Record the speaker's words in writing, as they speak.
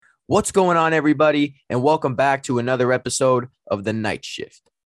What's going on, everybody? And welcome back to another episode of The Night Shift.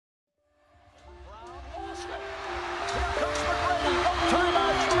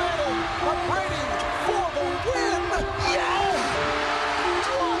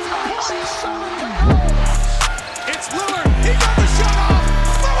 It's Lillard. He got the shot off.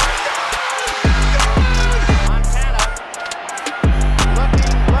 Montana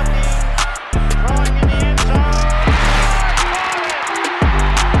looking, throwing in the end zone.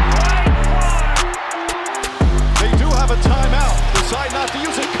 They do have a timeout. Decide not to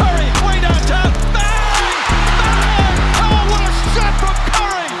use it. Curry way downtown. Bang! Oh, what a shot from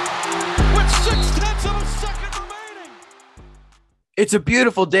Curry with 0.6 of a second remaining. It's a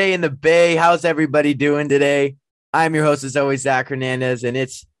beautiful day in the Bay. How's everybody doing today? I'm your host, as always, Zach Hernandez, and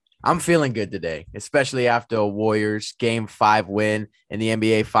I'm feeling good today, especially after a Warriors Game 5 win in the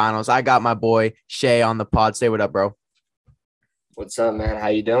NBA Finals. I got my boy Shay on the pod. Say what up, bro. What's up, man? How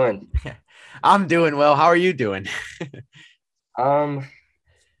you doing? I'm doing well. How are you doing? Given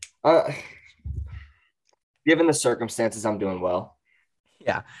the circumstances, I'm doing well.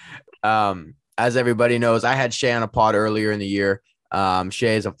 Yeah. As everybody knows, I had Shay on a pod earlier in the year.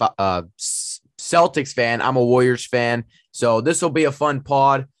 Shay is a Celtics fan. I'm a Warriors fan. So this will be a fun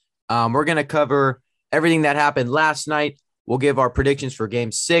pod. We're going to cover everything that happened last night. We'll give our predictions for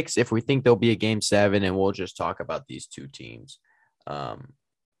Game 6 if we think there'll be a Game 7, and we'll just talk about these two teams.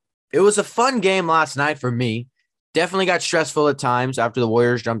 It was a fun game last night for me. Definitely got stressful at times after the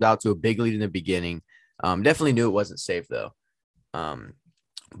Warriors jumped out to a big lead in the beginning. Definitely knew it wasn't safe, though.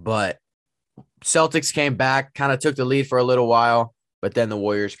 But Celtics came back, kind of took the lead for a little while, but then the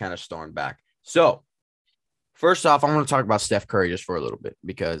Warriors kind of stormed back. So, first off, I want to talk about Steph Curry just for a little bit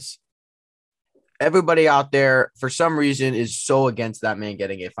because everybody out there, for some reason, is so against that man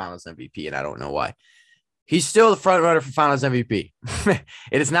getting a Finals MVP, and I don't know why. He's still the front runner for Finals MVP.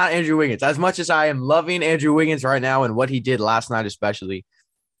 It is not Andrew Wiggins. As much as I am loving Andrew Wiggins right now and what he did last night especially,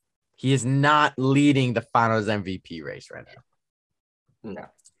 he is not leading the Finals MVP race right now.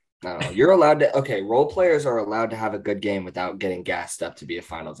 No. You're allowed to – okay, role players are allowed to have a good game without getting gassed up to be a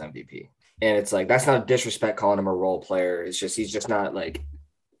Finals MVP. And it's like, that's not disrespect calling him a role player. It's just, he's just not like,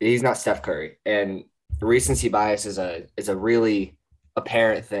 he's not Steph Curry. And recency bias is a really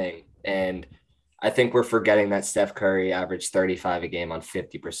apparent thing. And I think we're forgetting that Steph Curry averaged 35 a game on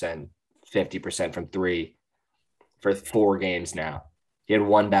 50% from three for 4 games now. He had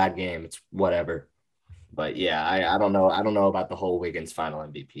one bad game. It's whatever. But yeah, I don't know. I don't know about the whole Wiggins final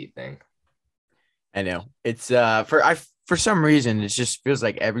MVP thing. I know. It's for some reason, it just feels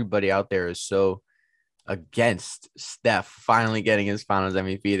like everybody out there is so against Steph finally getting his Finals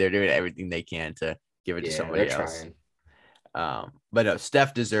MVP. They're doing everything they can to give it to somebody else. But no,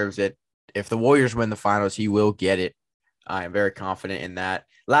 Steph deserves it. If the Warriors win the Finals, he will get it. I am very confident in that.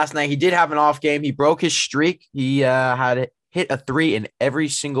 Last night, he did have an off game. He broke his streak. He had hit a 3 in every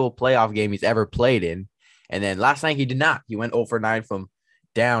single playoff game he's ever played in. And then last night, he did not. He went 0 for 9 from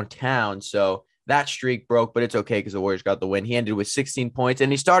downtown. So that streak broke, but it's okay because the Warriors got the win. He ended with 16 points,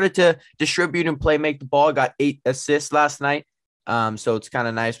 and he started to distribute and make the ball. Got 8 assists last night. So it's kind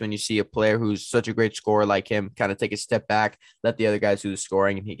of nice when you see a player who's such a great scorer like him kind of take a step back, let the other guys do the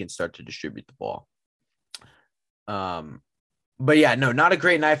scoring, and he can start to distribute the ball. But yeah, no, not a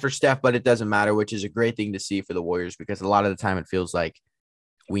great night for Steph, but it doesn't matter, which is a great thing to see for the Warriors because a lot of the time it feels like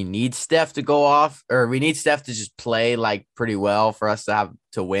we need Steph to go off, or we need Steph to just play like pretty well for us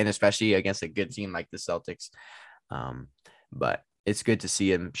to win, especially against a good team like the Celtics. But it's good to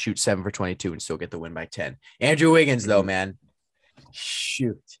see him shoot 7 for 22 and still get the win by 10. Andrew Wiggins, though, man,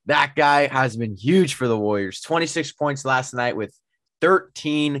 shoot, that guy has been huge for the Warriors. 26 points last night with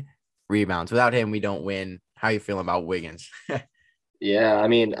 13 rebounds. Without him, we don't win. How you feeling about Wiggins? Yeah, I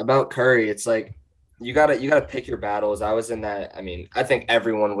mean, about Curry, it's like you gotta pick your battles. I was in that. I mean, I think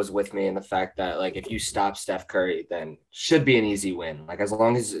everyone was with me in the fact that like if you stop Steph Curry, then should be an easy win. Like as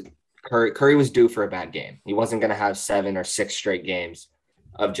long as Curry was due for a bad game. He wasn't gonna have 7 or 6 straight games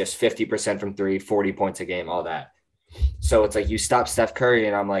of just 50% from 3, 40 points a game, all that. So it's like you stop Steph Curry,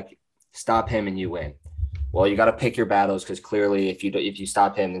 and I'm like, stop him and you win. Well, you got to pick your battles because clearly, if you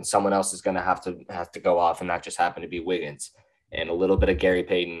stop him, then someone else is going to have to go off, and that just happened to be Wiggins and a little bit of Gary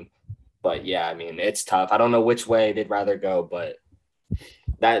Payton. But yeah, I mean, it's tough. I don't know which way they'd rather go, but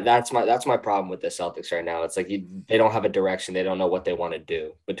that's my problem with the Celtics right now. It's like they don't have a direction. They don't know what they want to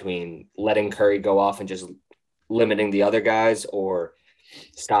do between letting Curry go off and just limiting the other guys, or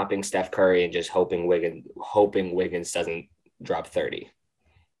stopping Steph Curry and just hoping Wiggins doesn't drop 30.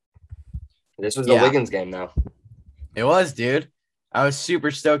 This was the Wiggins game, though. It was, dude. I was super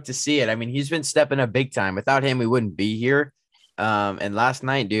stoked to see it. I mean, he's been stepping up big time. Without him, we wouldn't be here. And last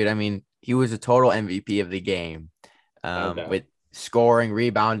night, dude, I mean, he was a total MVP of the game. Okay. With scoring,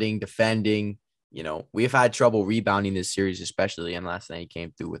 rebounding, defending. We've had trouble rebounding this series, especially, and last night he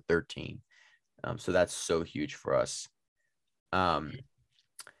came through with 13. So that's so huge for us.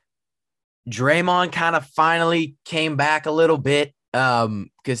 Draymond kind of finally came back a little bit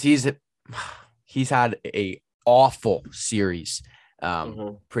because he's had a awful series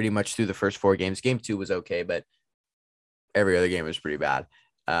pretty much through the first 4 games. Game 2 was okay, but every other game was pretty bad.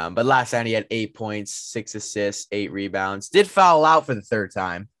 But last night he had 8 points, 6 assists, 8 rebounds. Did foul out for the 3rd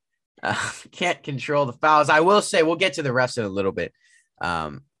time. Can't control the fouls. I will say we'll get to the rest in a little bit.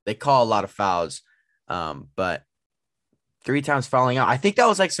 They call a lot of fouls, but 3 times fouling out. I think that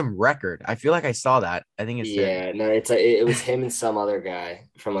was like some record. I feel like I saw that. I think it's it was him and some other guy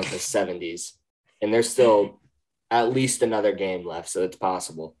from like the 70s, and there's still at least another game left, so it's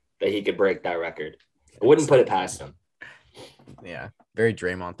possible that he could break that record. I wouldn't put it past him. Yeah, very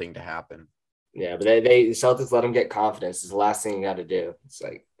Draymond thing to happen. Yeah, but the Celtics let him get confidence. It's the last thing you got to do. It's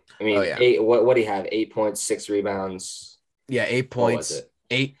like, I mean, 8. What do you have? 8 points, 6 rebounds. Yeah, 8 points.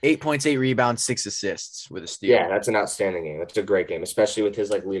 8 points, 8 rebounds, 6 assists with a steal. Yeah, that's an outstanding game. That's a great game, especially with his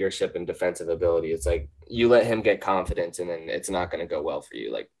like leadership and defensive ability. It's like you let him get confidence, and then it's not going to go well for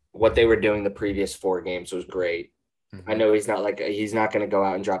you. Like what they were doing the previous 4 games was great. Mm-hmm. I know he's not going to go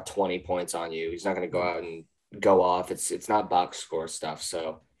out and drop 20 points on you. He's not going to go out and go off. It's not box score stuff.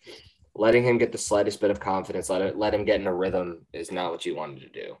 So letting him get the slightest bit of confidence, let him get in a rhythm is not what you wanted to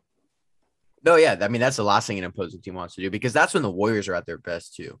do. No, yeah. I mean, that's the last thing an opposing team wants to do because that's when the Warriors are at their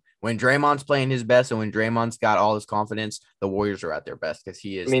best too. When Draymond's playing his best and when Draymond's got all his confidence, the Warriors are at their best because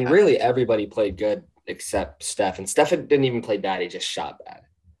he is. I mean, really everybody played good except Steph. And Steph didn't even play bad. He just shot bad.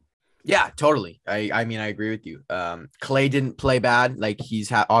 Yeah, totally. I mean, I agree with you. Clay didn't play bad. Like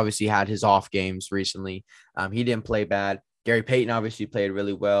he's obviously had his off games recently. He didn't play bad. Gary Payton obviously played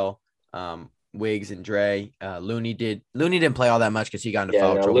really well. Wiggs and Dre. Looney didn't play all that much because he got into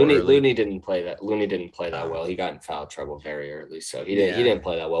foul trouble. Looney didn't play that. Looney didn't play that well. He got in foul trouble very early, so he didn't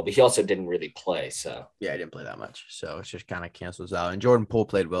play that well. But he also didn't really play. So yeah, he didn't play that much. So it just kind of cancels out. And Jordan Poole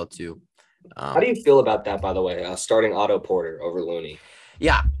played well too. How do you feel about that? By the way, starting Otto Porter over Looney.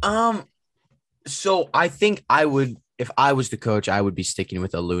 Yeah. So I think if I was the coach, I would be sticking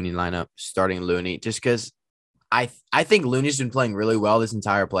with a Looney lineup, starting Looney, just because I think Looney's been playing really well this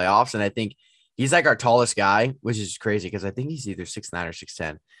entire playoffs, and I think he's like our tallest guy, which is crazy because I think he's either 6'9" or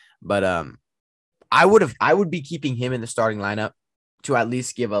 6'10". But I would be keeping him in the starting lineup to at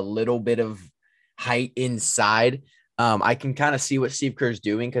least give a little bit of height inside. I can kind of see what Steve Kerr's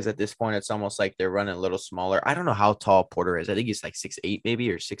doing because at this point it's almost like they're running a little smaller. I don't know how tall Porter is. I think he's like 6'8"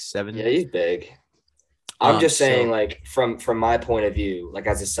 maybe or 6'7". Yeah, he's big. I'm just saying, like from my point of view, like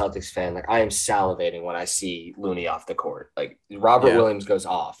as a Celtics fan, like I am salivating when I see Looney off the court. Like Robert Williams goes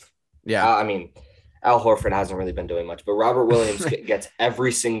off. Yeah, I mean, Al Horford hasn't really been doing much, but Robert Williams gets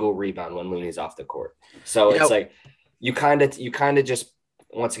every single rebound when Looney's off the court. So it's like you kind of just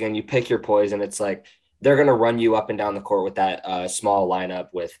once again you pick your poison. It's like they're gonna run you up and down the court with that small lineup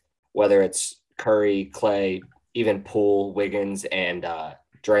with whether it's Curry, Clay, even Poole, Wiggins, and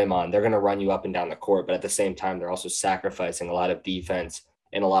Draymond. They're gonna run you up and down the court, but at the same time, they're also sacrificing a lot of defense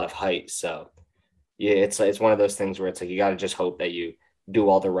and a lot of height. So yeah, it's one of those things where it's like you got to just hope that you do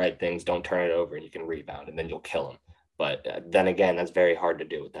all the right things, don't turn it over, and you can rebound, and then you'll kill them. But then again, that's very hard to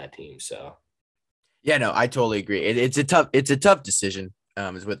do with that team. So yeah, no, I totally agree. It's a tough decision.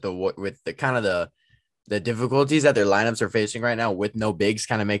 Is with the kind of the difficulties that their lineups are facing right now with no bigs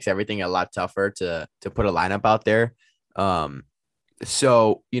kind of makes everything a lot tougher to put a lineup out there.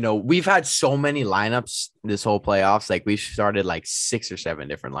 So, we've had so many lineups this whole playoffs. Like we've started like 6 or 7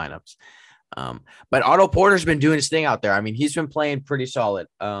 different lineups. But Otto Porter's been doing his thing out there. I mean, he's been playing pretty solid.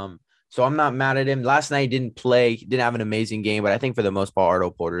 So I'm not mad at him. Last night he didn't play, he didn't have an amazing game, but I think for the most part,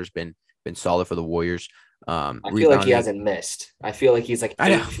 Otto Porter's been solid for the Warriors. I feel like he hasn't missed. I feel like he's like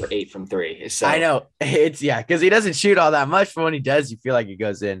 8 for 8 from 3. So. I know because he doesn't shoot all that much, but when he does, you feel like he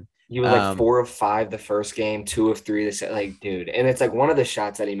goes in. He was like 4 of 5 the first game, 2 of 3 the second. Like, dude, and it's like one of the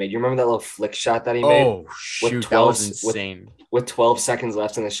shots that he made. You remember that little flick shot that he made? Oh, shoot, that was insane. With 12 seconds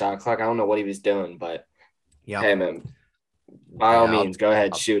left in the shot clock, I don't know what he was doing, but hey, man, by all means, go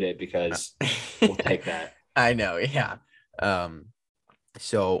ahead, shoot it because we'll take that. I know, yeah.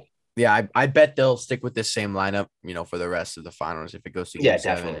 So yeah, I bet they'll stick with this same lineup, for the rest of the finals. If it goes to game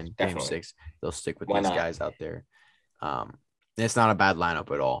 7 and game 6, they'll stick with these guys out there. It's not a bad lineup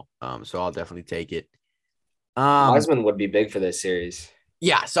at all. So I'll definitely take it. Wiseman would be big for this series.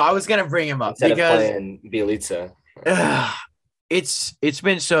 Yeah, so I was gonna bring him up instead of playing Bjelica. It's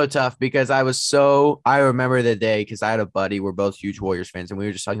been so tough because I remember the day because I had a buddy, we're both huge Warriors fans, and we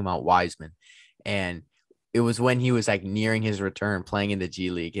were just talking about Wiseman. And it was when he was like nearing his return playing in the G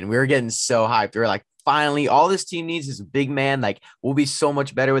League. And we were getting so hyped. We were like, finally, all this team needs is a big man. Like, we'll be so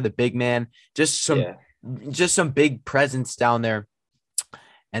much better with a big man. Yeah. Just some big presence down there.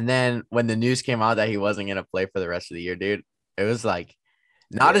 And then when the news came out that he wasn't gonna play for the rest of the year, dude, it was like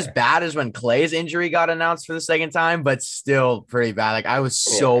not as bad as when Clay's injury got announced for the second time, but still pretty bad. Like, I was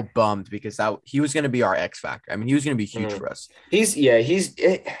so bummed because he was gonna be our X factor. I mean, he was gonna be huge for us.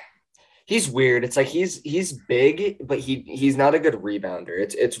 He's weird. It's like he's big, but he's not a good rebounder.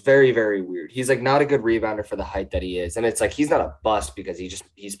 It's very, very weird. He's like not a good rebounder for the height that he is. And it's like he's not a bust because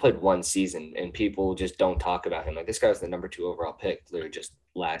he's played one season and people just don't talk about him. Like, this guy was the number 2 overall pick literally just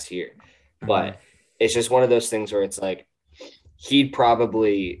last year. But it's just one of those things where it's like he'd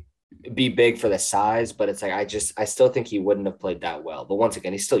probably be big for the size, but it's like I still think he wouldn't have played that well. But once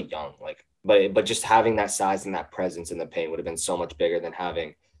again, he's still young. Like, but just having that size and that presence in the paint would have been so much bigger than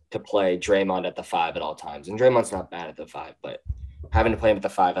having to play Draymond at the 5 at all times. And Draymond's not bad at the 5, but having to play him at the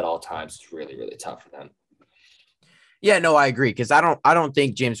 5 at all times is really, really tough for them. Yeah, no, I agree. Cause I don't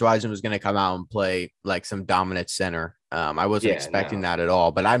think James Wiseman was going to come out and play like some dominant center. I wasn't expecting that at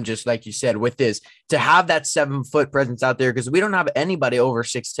all, but I'm just, like you said, with this, to have that 7-foot presence out there, because we don't have anybody over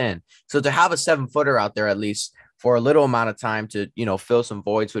 6'10". So to have a 7-footer out there, at least for a little amount of time to, fill some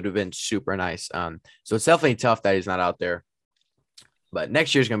voids would have been super nice. So it's definitely tough that he's not out there. But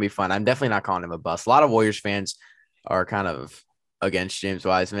next year's going to be fun. I'm definitely not calling him a bust. A lot of Warriors fans are kind of against James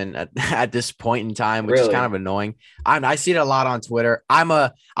Wiseman at this point in time, which is kind of annoying. I see it a lot on Twitter. I'm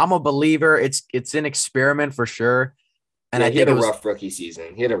a believer. It's an experiment for sure. And I think he had a rough rookie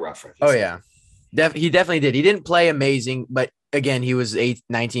season. Oh, yeah. He definitely did. He didn't play amazing, but again, he was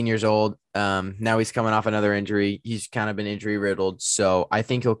 19 years old. Now he's coming off another injury. He's kind of been injury riddled. So I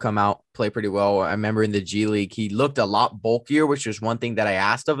think he'll come out, play pretty well. I remember in the G League, he looked a lot bulkier, which was one thing that I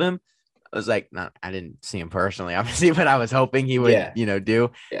asked of him. I was like, no, I didn't see him personally, obviously, but I was hoping he would,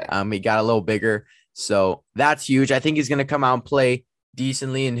 do. Yeah. He got a little bigger. So that's huge. I think he's going to come out and play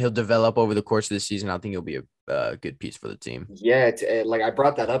decently, and he'll develop over the course of the season. I think he'll be a good piece for the team. Yeah, like I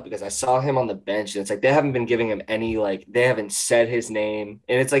brought that up because I saw him on the bench, and it's like they haven't been giving him any, like, they haven't said his name,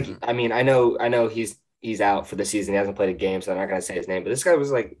 and it's like I mean, I know he's out for the season. He hasn't played a game, so I'm not gonna say his name. But this guy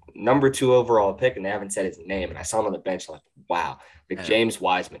was like number 2 overall pick, and they haven't said his name. And I saw him on the bench, I'm like, wow, like James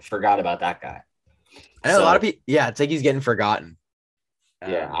Wiseman, forgot about that guy. I know a lot of people. Yeah, it's like he's getting forgotten.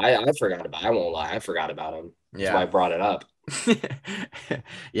 Yeah, I forgot about. I won't lie, I forgot about him. That's why I brought it up.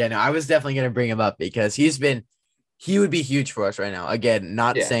 Yeah, no, I was definitely going to bring him up because he would be huge for us right now. Again,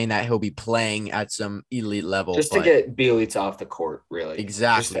 not saying that he'll be playing at some elite level. Just to get Bjelica off the court, really.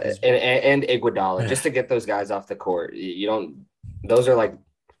 Exactly. And Iguodala, just to get those guys off the court. Those are like,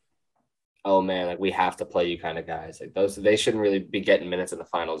 oh man, like we have to play you kind of guys. Like they shouldn't really be getting minutes in the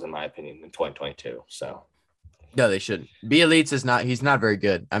finals, in my opinion, in 2022. So. No, they shouldn't. He's not very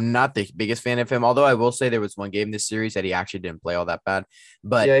good. I'm not the biggest fan of him, although I will say there was one game this series that he actually didn't play all that bad.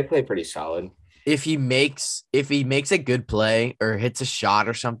 But yeah, he played pretty solid. If he makes a good play or hits a shot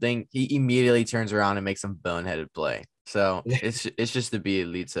or something, he immediately turns around and makes some boneheaded play. So it's just the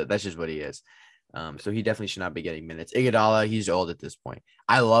Bjelica. That's just what he is. So he definitely should not be getting minutes. Iguodala, he's old at this point.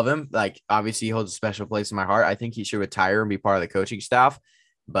 I love him. Like, obviously he holds a special place in my heart. I think he should retire and be part of the coaching staff,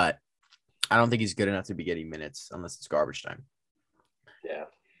 but I don't think he's good enough to be getting minutes unless it's garbage time. Yeah.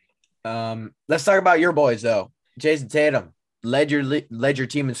 Let's talk about your boys though. Jason Tatum led your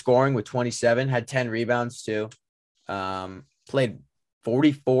team in scoring with 27, had 10 rebounds too. Played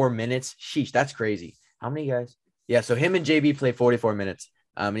 44 minutes. Sheesh, that's crazy. How many guys? Yeah, so him and JB played 44 minutes.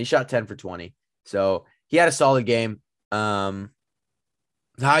 And he shot 10 for 20. So he had a solid game. How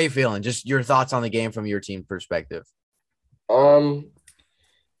are you feeling? Just your thoughts on the game from your team perspective.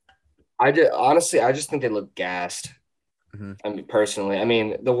 I just think they look gassed. Mm-hmm. I mean,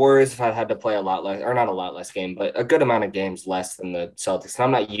 personally, the Warriors have had to play a lot less, or not a lot less game, but a good amount of games less than the Celtics. And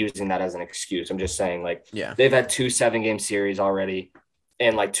I'm not using that as an excuse. I'm just saying, like, they've had 2 7-game series already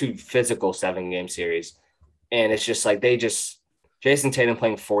and like 2 physical 7-game series. And it's just like Jason Tatum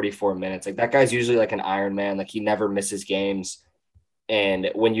playing 44 minutes. Like, that guy's usually like an Iron Man. Like, he never misses games. And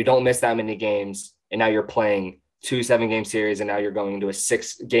when you don't miss that many games and now you're playing 2 7-game series and now you're going into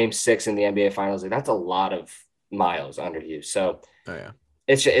a game 6 in the NBA finals, like, that's a lot of miles under you. So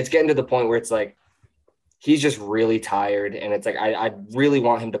it's getting to the point where it's like he's just really tired, and it's like I really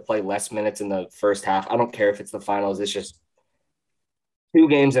want him to play less minutes in the first half. I don't care if it's the finals. It's just 2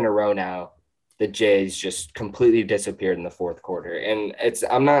 games in a row now the Jays just completely disappeared in the fourth quarter. And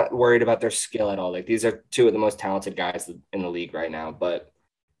I'm not worried about their skill at all. Like, these are two of the most talented guys in the league right now, but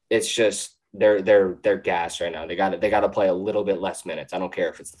it's just they're gassed right now. They got to play a little bit less minutes. I don't care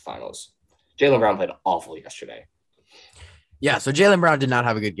if it's the finals. Jaylen Brown played awful yesterday. Yeah, so Jaylen Brown did not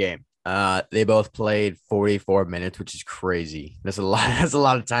have a good game. They both played 44 minutes, which is crazy. That's a lot. That's a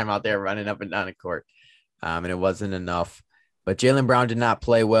lot of time out there running up and down the court, and it wasn't enough. But Jaylen Brown did not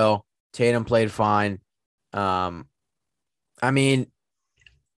play well. Tatum played fine. I mean,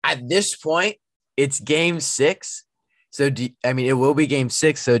 at this point, it's game 6. So, it will be game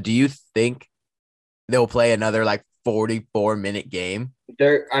 6. So, do you think they'll play another 44-minute game?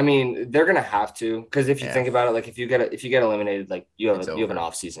 They're gonna have to, because if you think about it, like if you get eliminated, like you have an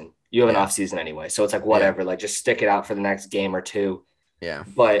off season. You have an off season anyway, so it's like whatever. Like, just stick it out for the next game or two. Yeah.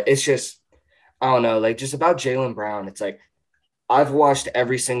 But it's just, I don't know, like, just about Jaylen Brown. It's like, I've watched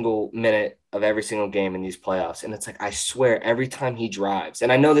every single minute of every single game in these playoffs, and it's like, I swear, every time he drives, and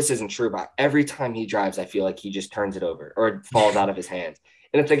I know this isn't true, but every time he drives, I feel like he just turns it over or it falls out of his hands,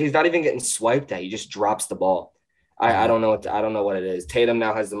 and it's like he's not even getting swiped at; he just drops the ball. I don't know what it is. Tatum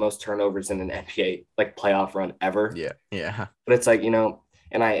now has the most turnovers in an NBA playoff run ever. Yeah. But it's like,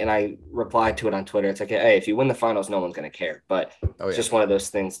 and I replied to it on Twitter. It's like, hey, if you win the finals, no one's gonna care. But it's just one of those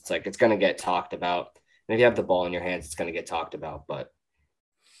things. It's like, it's gonna get talked about. And if you have the ball in your hands, it's gonna get talked about. But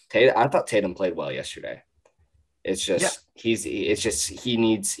I thought Tatum played well yesterday. It's just he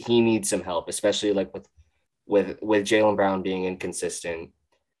needs some help, especially with Jaylen Brown being inconsistent.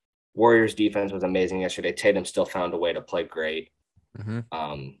 Warriors defense was amazing yesterday. Tatum still found a way to play great.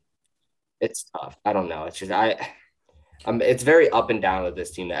 Mm-hmm. It's tough. I don't know. It's just it's very up and down with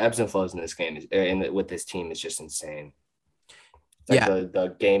this team. The ebbs and flows in this game with this team is just insane. It's like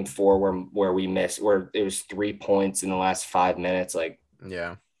the game 4 where we missed, where it was 3 points in the last 5 minutes.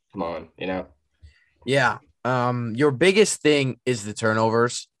 Come on, Yeah. Your biggest thing is the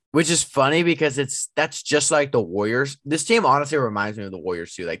turnovers, which is funny because that's just like the Warriors. This team honestly reminds me of the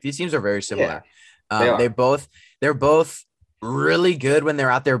Warriors too. Like, these teams are very similar. They're both really good when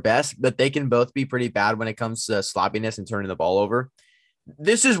they're at their best, but they can both be pretty bad when it comes to sloppiness and turning the ball over.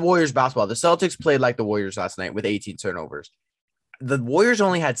 This is Warriors basketball. The Celtics played like the Warriors last night with 18 turnovers. The Warriors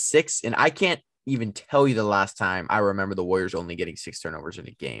only had 6, and I can't even tell you the last time I remember the Warriors only getting 6 turnovers in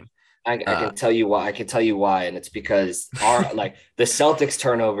a game. I can tell you why. And it's because the Celtics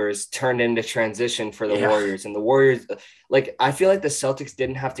turnovers turned into transition for the Warriors, and the Warriors, I feel like the Celtics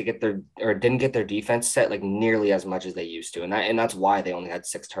didn't get their defense set nearly as much as they used to, and that's why they only had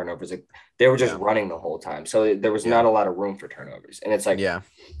 6 turnovers. They were just running the whole time, so there was not a lot of room for turnovers. And it's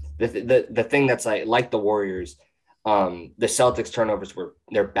the thing that's like the Warriors, the Celtics turnovers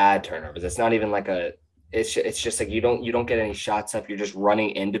they're bad turnovers. It's not even it's just like you don't get any shots up. You're just running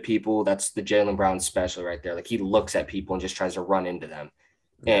into people. That's the Jaylen Brown special right there. Like, he looks at people and just tries to run into them,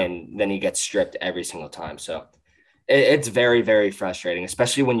 and then he gets stripped every single time. So it's very, very frustrating,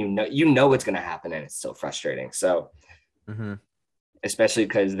 especially when you know it's going to happen, and it's so frustrating. So especially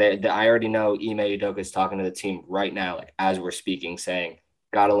because I already know Ime Udoka is talking to the team right now, as we're speaking, saying,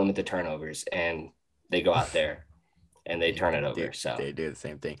 got to limit the turnovers, and they go out there and they turn it over. So they do the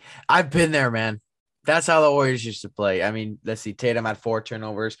same thing. I've been there, man. That's how the Warriors used to play. I mean, let's see. Tatum had 4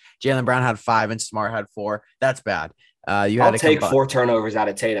 turnovers. Jaylen Brown had 5, and Smart had 4. That's bad. I'll take 4 turnovers out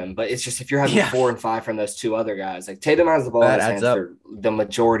of Tatum, but it's just if you're having 4 and 5 from those 2 other guys, Tatum has the ball in his hands for the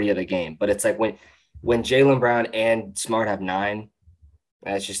majority of the game. But it's like when Jaylen Brown and Smart have 9,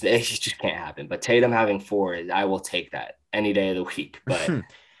 it just can't happen. But Tatum having 4, I will take that any day of the week. But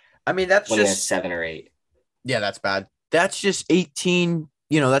I mean, that's when he has 7 or 8. Yeah, that's bad. That's just 18.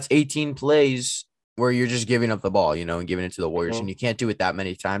 That's 18 plays where you're just giving up the ball, and giving it to the Warriors. And you can't do it that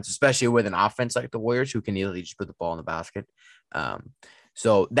many times, especially with an offense like the Warriors, who can easily just put the ball in the basket.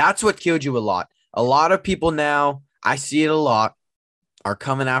 So that's what killed you a lot. A lot of people now, I see it a lot, are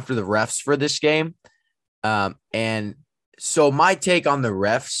coming after the refs for this game. And so my take on the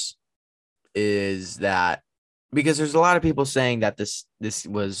refs is that, because there's a lot of people saying that this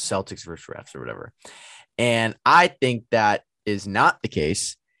was Celtics versus refs or whatever. And I think that is not the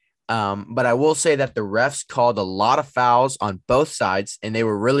case. But I will say that the refs called a lot of fouls on both sides, and they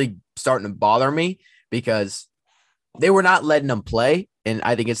were really starting to bother me because they were not letting them play. And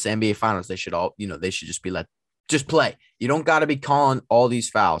I think it's the NBA Finals. They should they should just be just play. You don't got to be calling all these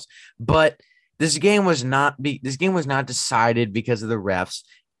fouls. But this game was not decided because of the refs.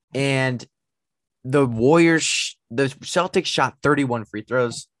 And the Celtics shot 31 free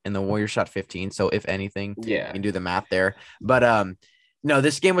throws, and the Warriors shot 15. So if anything, you can do the math there. But no,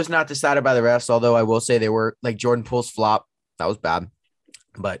 this game was not decided by the refs, although I will say they were Jordan Poole's flop. That was bad.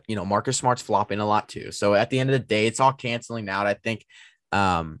 But, Marcus Smart's flopping a lot too. So at the end of the day, it's all canceling out, I think.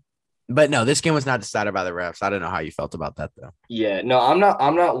 But no, this game was not decided by the refs. I don't know how you felt about that though. Yeah, no, I'm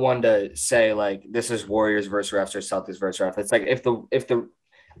not one to say like this is Warriors versus refs or Celtics versus refs. It's like if the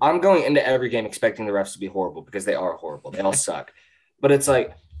I'm going into every game expecting the refs to be horrible because they are horrible. They all suck. But it's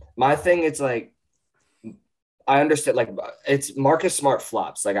like my thing, it's like I understand, like it's Marcus Smart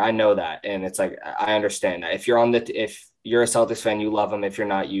flops. Like I know that. And it's like I understand that. If you're a Celtics fan, you love him. If you're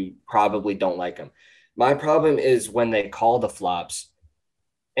not, you probably don't like him. My problem is when they call the flops.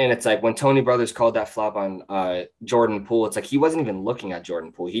 And it's like when Tony Brothers called that flop on Jordan Poole, it's like he wasn't even looking at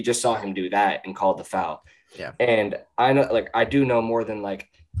Jordan Poole. He just saw him do that and called the foul. Yeah. And I know, like, I do know more than like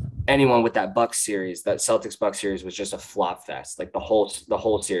anyone with that Bucks series. That Celtics Bucks series was just a flop fest. Like the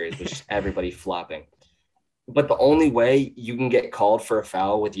whole series was just everybody flopping. But the only way you can get called for a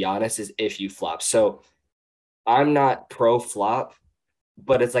foul with Giannis is if you flop. So I'm not pro flop,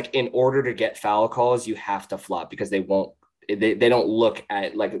 but it's like in order to get foul calls, you have to flop because they don't look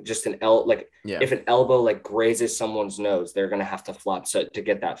at like just if an elbow like grazes someone's nose, they're gonna have to flop to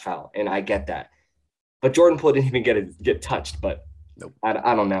get that foul. And I get that. But Jordan Poole didn't even get touched, but nope. I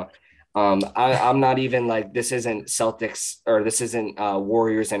don't know. I'm not even like this isn't Celtics or this isn't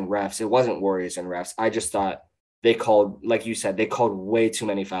Warriors and refs. It wasn't Warriors and refs. I just thought they called, like you said, they called way too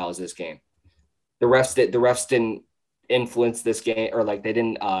many fouls this game. The refs didn't influence this game, or like they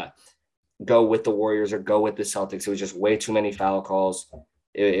didn't go with the Warriors or go with the Celtics. It was just way too many foul calls.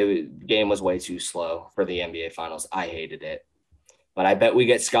 Game was way too slow for the NBA Finals. I hated it. But I bet we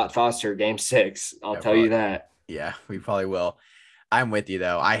get Scott Foster game 6. I'll tell you that. Yeah, we probably will. I'm with you,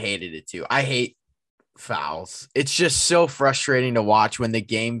 though. I hated it, too. I hate fouls. It's just so frustrating to watch when the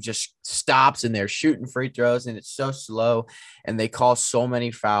game just stops and they're shooting free throws and it's so slow and they call so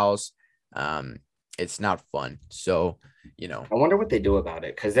many fouls. It's not fun. So, I wonder what they do about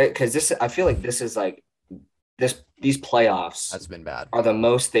it. Cause this, I feel like this is like these playoffs that's been bad are the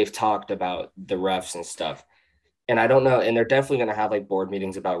most they've talked about the refs and stuff. And I don't know. And they're definitely going to have like board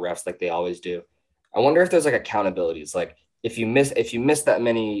meetings about refs like they always do. I wonder if there's like accountabilities. Like if you miss that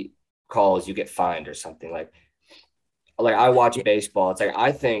many calls, you get fined or something. Like I watch baseball. It's like,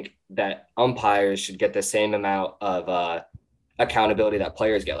 I think that umpires should get the same amount of accountability that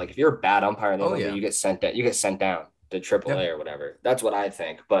players get. Like if you're a bad umpire, then you get sent down. You get sent down to AAA or whatever. That's what I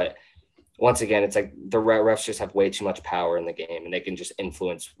think. But once again, it's like the refs just have way too much power in the game, and they can just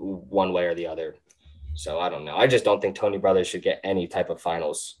influence one way or the other. So I don't know. I just don't think Tony Brothers should get any type of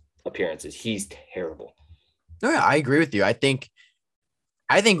finals appearances. He's terrible. No, yeah, I agree with you. I think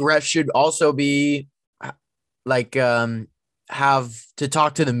refs should also be like have to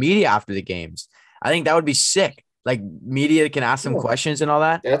talk to the media after the games. I think that would be sick. Like media can ask them questions and all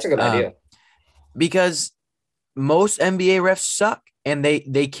that. Yeah, that's a good idea. Because most NBA refs suck and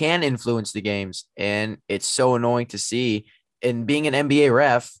they can influence the games, and it's so annoying to see. And being an NBA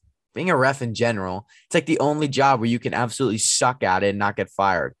ref, being a ref in general, it's like the only job where you can absolutely suck at it and not get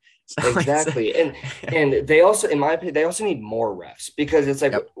fired. So exactly. And they also, in my opinion, they also need more refs, because it's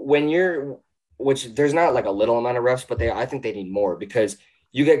like which there's not like a little amount of refs, but I think they need more, because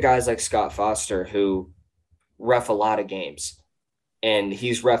you get guys like Scott Foster who ref a lot of games, and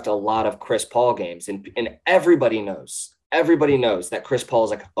he's refed a lot of Chris Paul games, and everybody knows that Chris Paul is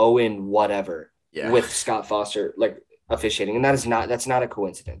like 0 whatever with Scott Foster like officiating, and that's not a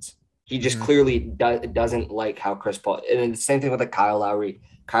coincidence. He just clearly doesn't like how Chris Paul, and the same thing with like Kyle Lowry.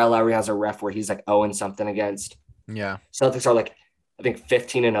 Kyle Lowry has a ref where he's like 0 something against. Yeah. Celtics are like, I think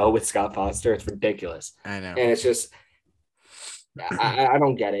 15-0 with Scott Foster. It's ridiculous. I know. And it's just, I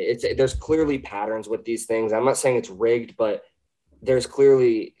don't get it. There's clearly patterns with these things. I'm not saying it's rigged, but there's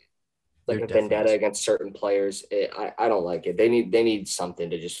clearly like a vendetta against certain players. I don't like it. They need something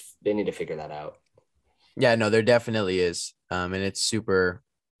to they need to figure that out. Yeah, no, there definitely is. And it's super,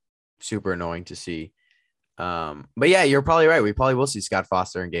 super annoying to see. But yeah, you're probably right. We probably will see Scott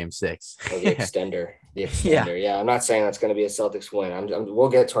Foster in game 6. Or the extender. Yeah. I'm not saying that's going to be a Celtics win. We'll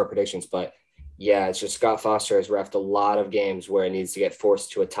get to our predictions, but yeah, it's just Scott Foster has reffed a lot of games where it needs to get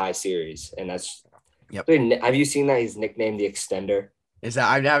forced to a tie series. And that's, have you seen that? He's nicknamed the extender. Is that,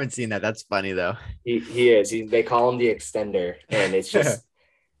 I haven't seen that. That's funny though. He is. They call him the extender, and it's just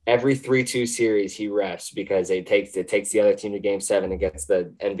every 3-2 series he refs because it takes the other team to game 7 and gets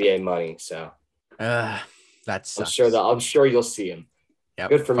the NBA money. So that sucks. I'm sure you'll see him. Yep,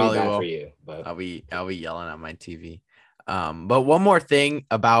 good for me, bad for you. But I'll be yelling at my TV. But one more thing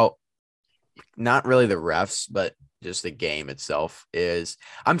about not really the refs, but just the game itself is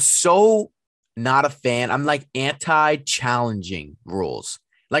I'm so not a fan. I'm like anti-challenging rules.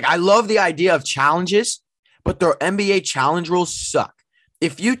 Like I love the idea of challenges, but the NBA challenge rules suck.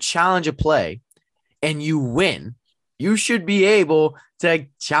 if you challenge a play and you win, you should be able to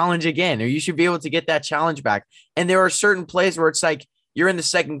challenge again, or you should be able to get that challenge back. And there are certain plays where it's like you're in the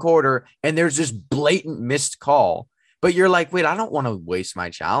second quarter and there's this blatant missed call, but you're like, wait, I don't want to waste my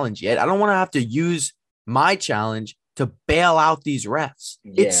challenge yet. I don't want to have to use my challenge to bail out these refs.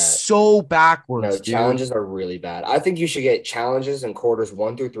 Yeah. It's so backwards. No, dude. challenges are really bad. I think you should get challenges in quarters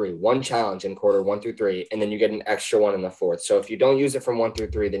 1 through 3, one challenge in quarter 1 through 3, and then you get an extra one in the fourth. So if you don't use it from 1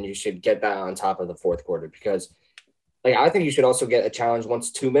 through 3, then you should get that on top of the fourth quarter, because like I think you should also get a challenge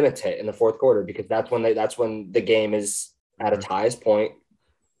once 2 minutes hit in the fourth quarter, because that's when the game is at a highest point.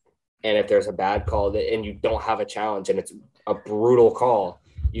 And if there's a bad call and you don't have a challenge and it's a brutal call,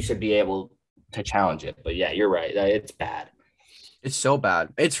 you should be able to challenge it. But yeah, you're right. It's bad. It's so bad.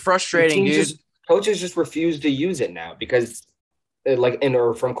 It's frustrating, dude. Coaches just refuse to use it now because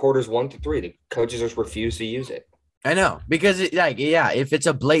or from quarters 1 to 3, the coaches just refuse to use it. I know, because if it's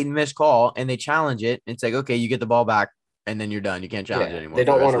a blatant missed call and they challenge it, it's like, okay, you get the ball back and then you're done. You can't challenge it anymore. They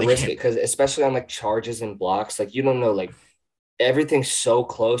don't want to risk it, because especially on like charges and blocks, like you don't know, like everything's so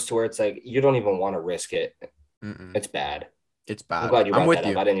close to where it's like you don't even want to risk it. It's bad. It's bad. I'm glad you brought with that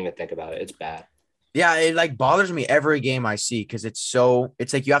you. up. I didn't even think about it. It's bad. Yeah, it like bothers me every game I see, because it's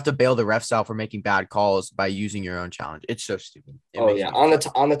like you have to bail the refs out for making bad calls by using your own challenge. It's so stupid.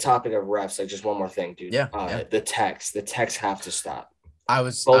 On the topic of refs, like just one more thing, dude. Yeah. The techs have to stop.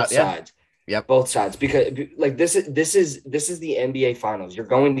 Both sides. Yep. Both sides, because like this is the NBA Finals. You're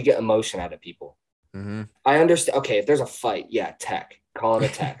going to get emotion out of people. Mm-hmm. I understand. Okay, if there's a fight, yeah, call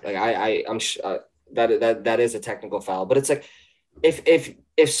it a tech. Like I'm that is a technical foul, but it's like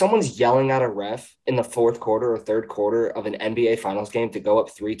if someone's yelling at a ref in the fourth quarter or third quarter of an NBA Finals game to go up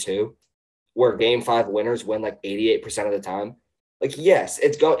 3-2, where Game 5 winners win like 88% of the time, like yes,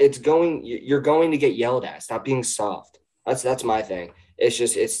 you're going to get yelled at. Stop being soft. That's my thing. It's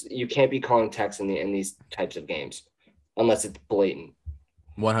just you can't be calling techs in these types of games unless it's blatant.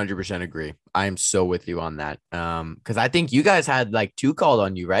 100% agree. I am so with you on that. Because I think you guys had like 2 called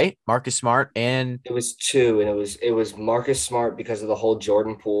on you, right? Marcus Smart and it was 2, and it was Marcus Smart because of the whole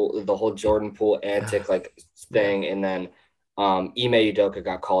Jordan Poole antic like thing, and then Ime Udoka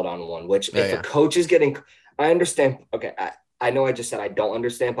got called on one. Which if a coach is getting, I understand. Okay, I know I just said I don't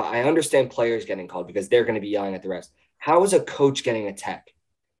understand, but I understand players getting called because they're going to be yelling at the refs. How is a coach getting a tech?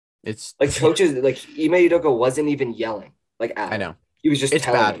 It's like coaches like Ime Udoka wasn't even yelling. Like I know. He was just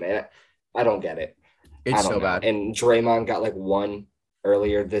telling bad. him, man. I don't get it. It's so bad. And Draymond got like one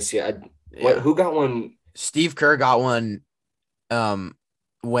earlier this year. Who got one? Steve Kerr got one when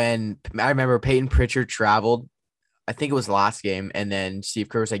I remember Peyton Pritchard traveled. I think it was last game. And then Steve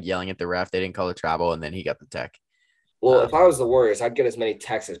Kerr was like yelling at the ref. They didn't call the travel, and then he got the tech. Well, if I was the Warriors, I'd get as many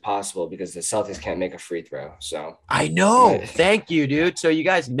techs as possible because the Celtics can't make a free throw. So I know. Thank you, dude. So you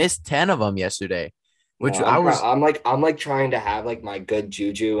guys missed 10 of them yesterday. Which I'm like trying to have like my good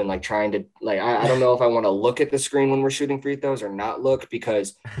juju and like trying to like I don't know if I want to look at the screen when we're shooting free throws or not look,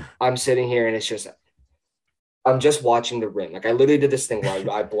 because I'm sitting here and it's just I'm just watching the rim. Like I literally did this thing where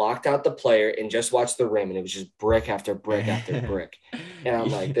I blocked out the player and just watched the rim, and it was just brick after brick after brick. And I'm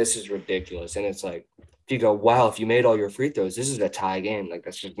like, this is ridiculous. And it's like, if you go, wow, if you made all your free throws, this is a tie game. Like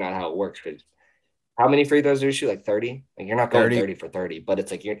that's just not how it works. Because how many free throws do you shoot? Like 30? Like you're not going 30 for 30, but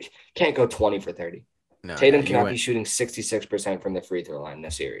it's like you can't go 20 for 30. No, Tatum cannot be shooting 66% from the free throw line in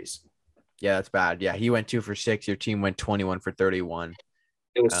this series. Yeah, that's bad. Yeah, he went 2 for 6. Your team went 21 for 31.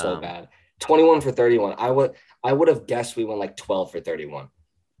 It was so bad. 21 for 31. I would have guessed we went like 12 for 31.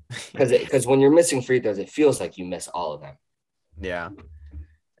 Because when you're missing free throws, it feels like you miss all of them. Yeah.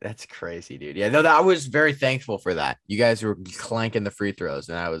 That's crazy, dude. Yeah, no, I was very thankful for that. You guys were clanking the free throws,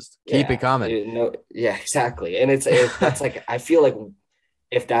 and I was keep it coming. Yeah, exactly. And that's like I feel like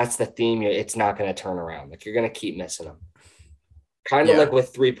if that's the theme, it's not going to turn around. Like you're going to keep missing them. Kind of like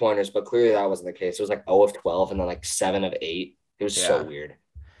with 3-pointers, but clearly that wasn't the case. It was like 0 of 12 and then like 7 of 8. It was so weird.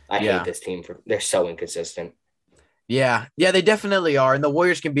 I hate this team they're so inconsistent. Yeah, they definitely are, and the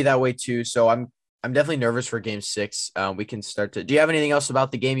Warriors can be that way too. So I'm definitely nervous for Game 6. We can start to. Do you have anything else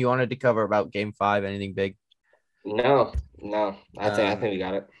about the game you wanted to cover about Game 5? Anything big? No. I think we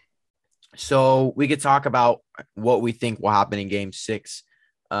got it. So we could talk about what we think will happen in Game 6.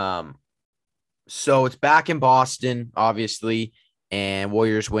 So it's back in Boston, obviously, and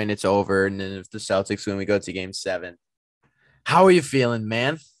Warriors win, it's over. And then if the Celtics win, we go to Game 7. How are you feeling,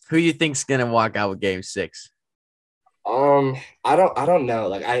 man? Who you think's gonna walk out with Game 6? I don't know.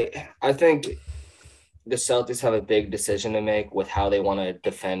 Like I think the Celtics have a big decision to make with how they want to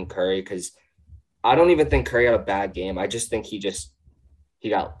defend Curry, because I don't even think Curry had a bad game. I just think he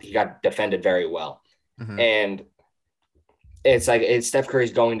got defended very well. Mm-hmm. And it's like Steph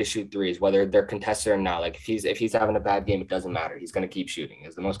Curry's going to shoot threes, whether they're contested or not. Like if he's having a bad game, it doesn't matter. He's going to keep shooting. He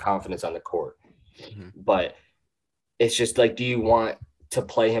has the most confidence on the court. Mm-hmm. But it's just like, do you want to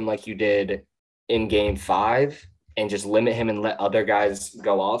play him like you did in game 5 and just limit him and let other guys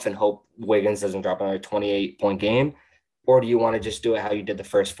go off and hope Wiggins doesn't drop another 28-point game? Or do you want to just do it how you did the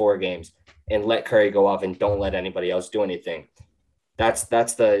first 4 games and let Curry go off and don't let anybody else do anything? That's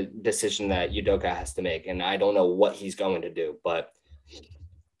the decision that Udoka has to make. And I don't know what he's going to do, but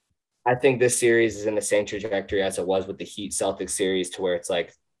I think this series is in the same trajectory as it was with the Heat Celtics series, to where it's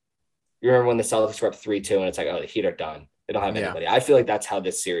like, you remember when the Celtics were up 3-2 and it's like, oh, the Heat are done. They don't have anybody. I feel like that's how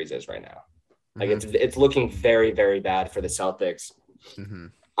this series is right now. Like it's looking very, very bad for the Celtics. Mm-hmm.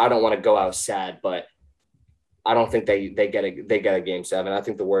 I don't want to go out sad, but I don't think they get a game 7. I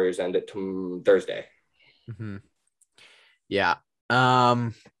think the Warriors end it Thursday. Mm-hmm. Yeah.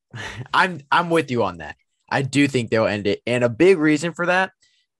 I'm with you on that. I do think they'll end it. And a big reason for that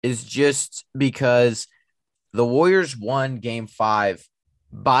is just because the Warriors won game 5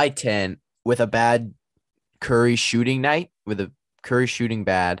 by 10 with a bad Curry shooting night, with a Curry shooting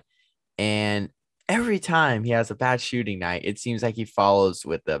bad. And every time he has a bad shooting night, it seems like he follows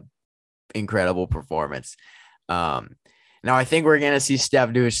with the incredible performance. Now I think we're going to see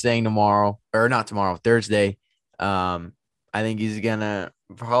Steph do his thing tomorrow, or not tomorrow, Thursday. I think he's going to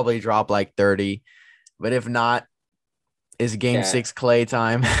probably drop like 30, but if not, is game 6 Clay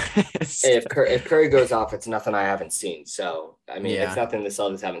time. If Curry goes off, it's nothing I haven't seen. So, I mean, it's nothing the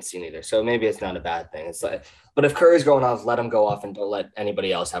Celtics haven't seen either. So maybe it's not a bad thing. It's like, but if Curry's going off, let him go off and don't let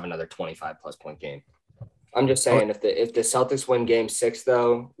anybody else have another 25+ point game. I'm just saying, if the Celtics win game 6,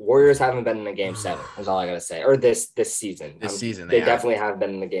 though, Warriors haven't been in a game 7, is all I got to say. Or this season. This season. They definitely have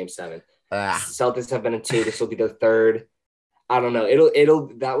been in a game 7. Celtics have been in 2. This will be their 3rd. I don't know.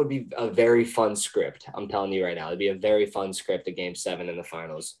 That would be a very fun script. I'm telling you right now, it'd be a very fun script of game 7 in the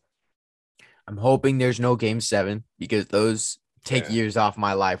finals. I'm hoping there's no game 7 because those take years off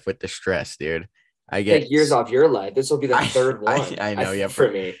my life with the stress, dude. I get take years off your life. This will be the 3rd one. I know. Yeah.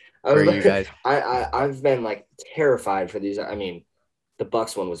 For me, for you guys. I've been like terrified for these. I mean, the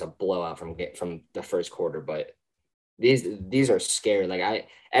Bucks one was a blowout from the first quarter, but these are scary. Like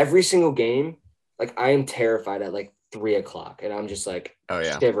every single game, like I am terrified at like 3:00, and I'm just like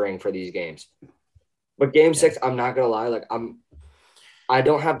shivering for these games. But game 6, I'm not gonna lie, like I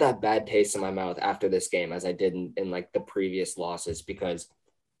don't have that bad taste in my mouth after this game as I did in like the previous losses, because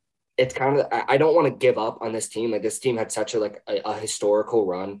it's kind of, I don't want to give up on this team. Like this team had such a historical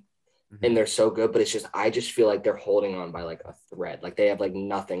run, and they're so good, but it's just, I just feel like they're holding on by like a thread. Like they have like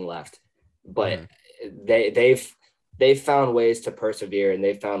nothing left, but they've found ways to persevere, and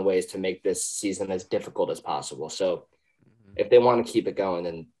they've found ways to make this season as difficult as possible. So if they want to keep it going,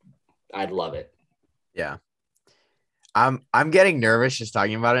 then I'd love it. Yeah. I'm getting nervous just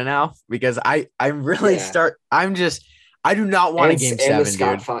talking about it now, because I really I do not want a game 7,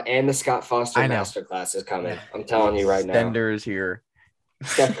 dude. And the Scott Foster masterclass is coming. I'm telling you right now. Stender is here.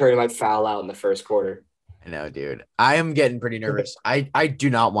 Steph Curry might foul out in the first quarter. I know, dude. I am getting pretty nervous. I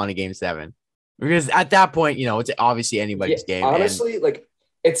do not want a game 7, because at that point, it's obviously anybody's game. Honestly, like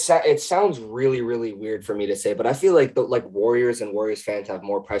it sounds really, really weird for me to say, but I feel like Warriors and Warriors fans have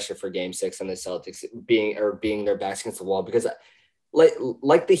more pressure for game 6 than the Celtics being their backs against the wall, because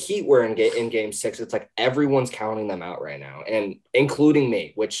like the Heat were in game 6, it's like everyone's counting them out right now, and including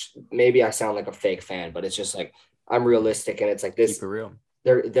me, which maybe I sound like a fake fan, but it's just like I'm realistic, and it's like this. For real.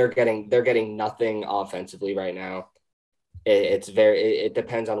 They're getting nothing offensively right now. It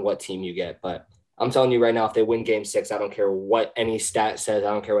depends on what team you get, but I'm telling you right now, if they win game 6, I don't care what any stat says. I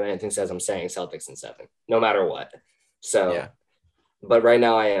don't care what anything says. I'm saying Celtics in 7, no matter what. So, But right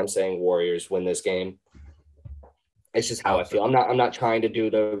now I am saying Warriors win this game. It's just how I feel. I'm not trying to do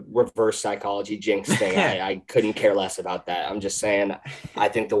the reverse psychology jinx thing. I couldn't care less about that. I'm just saying I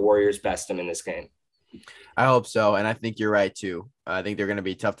think the Warriors best them in this game. I hope so, and I think you're right too. I think they're going to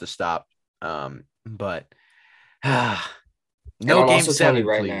be tough to stop. But no game 7,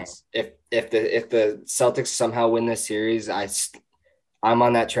 right please. Now, if the Celtics somehow win this series, I'm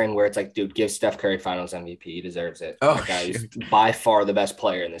on that train where it's like, dude, give Steph Curry Finals MVP. He deserves it. Oh, that guy is by far the best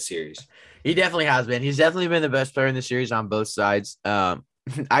player in the series. He definitely has been. He's definitely been the best player in the series on both sides.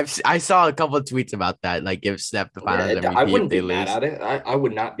 I saw a couple of tweets about that, like give Steph the Finals MVP. I wouldn't be mad at it. I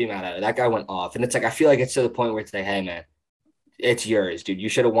would not be mad at it. That guy went off, and it's like I feel like it's to the point where it's like, hey man, it's yours, dude. You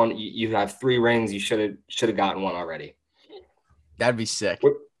should have won. You have 3 rings. You should have gotten one already. That'd be sick.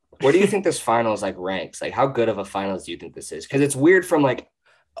 Where do you think this finals like ranks? Like, how good of a finals do you think this is? Because it's weird from like,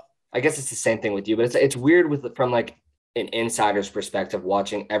 I guess it's the same thing with you, but it's weird from like an insider's perspective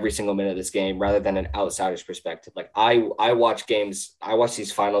watching every single minute of this game rather than an outsider's perspective. Like I watch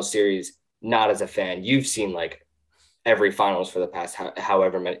these final series not as a fan. You've seen like every finals for the past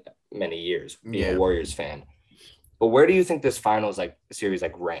however many years being a Warriors fan. But where do you think this finals like series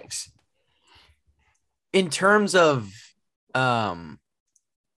like ranks? In terms of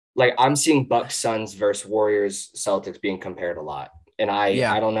like I'm seeing Bucks Suns versus Warriors Celtics being compared a lot. And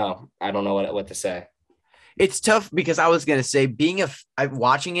I don't know. I don't know what to say. It's tough because I was gonna say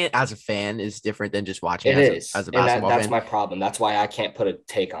watching it as a fan is different than just watching it as a basketball that's fan. my problem. That's why I can't put a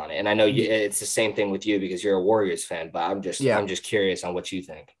take on it. And I know it's the same thing with you because you're a Warriors fan, but I'm just curious on what you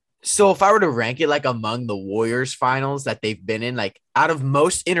think. So if I were to rank it like among the Warriors finals that they've been in, like out of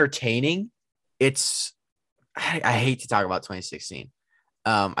most entertaining, I hate to talk about 2016.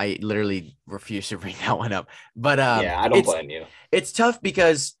 I literally refuse to bring that one up. But I don't blame you. It's tough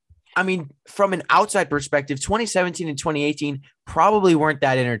because I mean, from an outside perspective, 2017 and 2018 probably weren't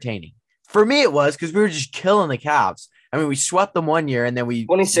that entertaining. For me, it was because we were just killing the Cavs. I mean, we swept them one year and then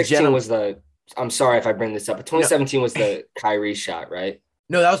 2016 was I'm sorry if I bring this up, but 2017 was the Kyrie shot, right?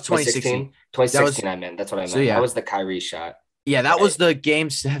 No, that was 2016. 2016, I meant. That's what I meant. So, that was the Kyrie shot. Yeah, that was the game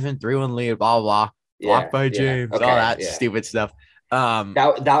 7, 3-1 lead, blah, blah, blocked by James, all that stupid stuff.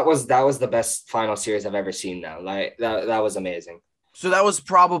 That was the best final series I've ever seen now. Like that was amazing. So that was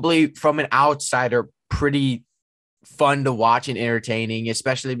probably from an outsider pretty fun to watch and entertaining,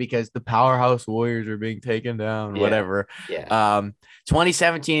 especially because the powerhouse Warriors are being taken down, whatever. Yeah.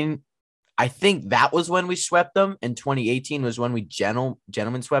 2017, I think that was when we swept them, and 2018 was when we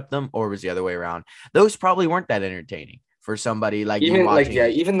gentlemen swept them, or was the other way around. Those probably weren't that entertaining for somebody like even you watching.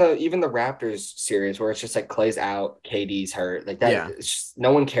 Even the Raptors series where it's just like Klay's out, KD's hurt, like that. Yeah.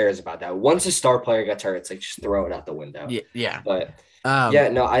 No one cares about that. Once a star player gets hurt, it's like just throw it out the window. Yeah. But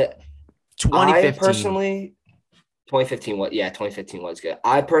 2015 I personally 2015 was good.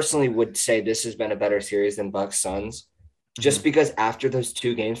 I personally would say this has been a better series than Bucks Suns. Just because after those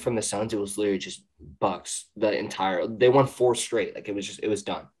 2 games from the Suns, it was literally just Bucks. They won 4 straight. Like it was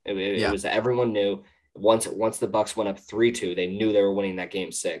done. It was everyone knew once the Bucks went up 3-2, they knew they were winning that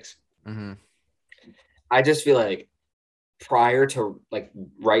game 6. Mm-hmm. I just feel like prior to like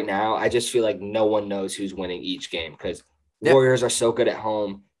right now, I just feel like no one knows who's winning each game because Warriors are so good at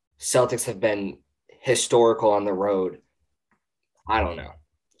home. Celtics have been historical on the road. I don't know.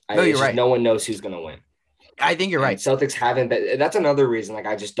 You're right. No one knows who's going to win. I think you're right. Celtics haven't been. That's another reason. Like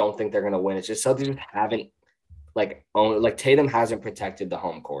I just don't think they're going to win. It's just Celtics haven't Tatum hasn't protected the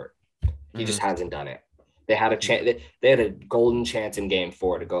home court. He just hasn't done it. They had a chance. They had a golden chance in Game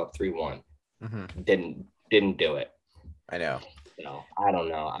 4 to go up 3-1. Mm-hmm. Didn't do it. I know. I don't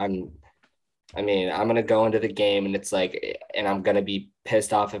know. I'm gonna go into the game and it's like, and I'm gonna be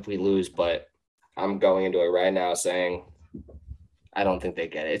pissed off if we lose, but I'm going into it right now saying I don't think they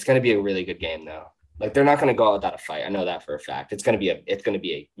get it. It's gonna be a really good game though. Like they're not gonna go out without a fight. I know that for a fact. It's gonna be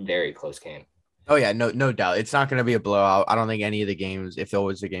a very close game. Oh yeah, no doubt. It's not gonna be a blowout. I don't think any of the games, if it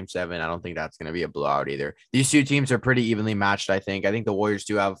was a game 7, I don't think that's gonna be a blowout either. These 2 teams are pretty evenly matched. I think the Warriors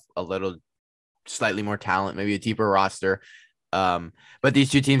do have a little slightly more talent, maybe a deeper roster. But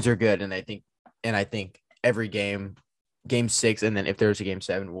these 2 teams are good, and I think every game 6, and then if there's a game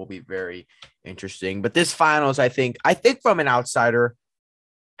 7, will be very interesting. But this finals, I think from an outsider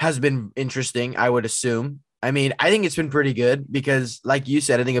has been interesting, I would assume. I mean, I think it's been pretty good because, like you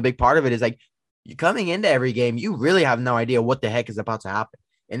said, I think a big part of it is like you coming into every game, you really have no idea what the heck is about to happen.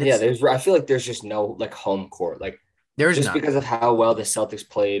 And I feel like there's just no like home court, like there's just none. Because of how well the Celtics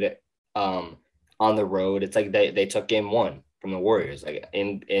played on the road. It's like they took game 1 from the Warriors, like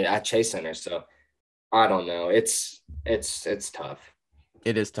in at Chase Center. So I don't know. It's tough.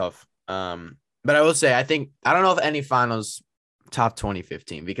 It is tough. But I will say, I don't know if any finals top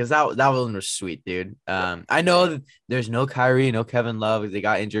 2015 because that one was sweet, dude. I know that there's no Kyrie, no Kevin Love because they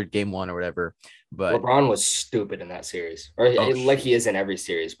got injured game 1 or whatever. But LeBron was stupid in that series, like he is in every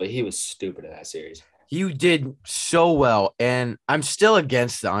series, but he was stupid in that series. You did so well, and I'm still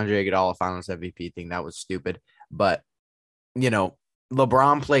against the Andre Iguodala Finals MVP thing. That was stupid, but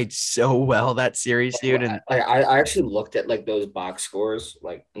LeBron played so well that series, dude. And I actually looked at like those box scores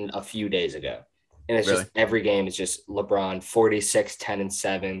like a few days ago, and it's just every game is just LeBron 46, 10 and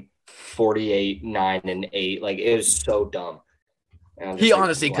 7, 48, 9 and 8. Like it was so dumb. He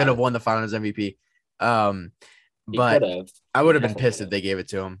honestly could have won the Finals MVP. But I would have been pissed if they gave it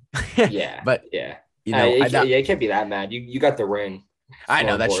to him. Yeah, but yeah. It can't be that mad. You got the ring. I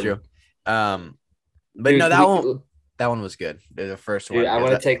know that's true. But dude, no, that one was good. The first one. Dude, I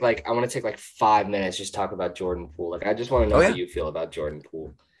want to take like 5 minutes just talk about Jordan Poole. Like I just want to know how you feel about Jordan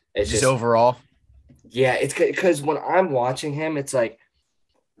Poole. It's just overall. Yeah, it's because when I'm watching him, it's like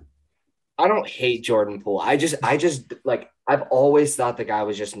I don't hate Jordan Poole. I just like I've always thought the guy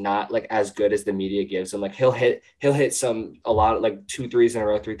was just not like as good as the media gives him. Like he'll hit a lot of like 2 threes in a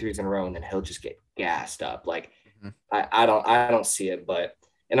row, 3 threes in a row, and then he'll just get gassed up. Like Mhm. I don't see it, but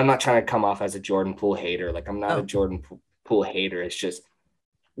and I'm not trying to come off as a Jordan Poole hater. Like I'm not a No, Jordan Poole hater. It's just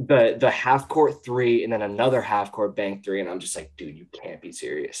the half court three and then another half court bank three, and I'm just like, dude, you can't be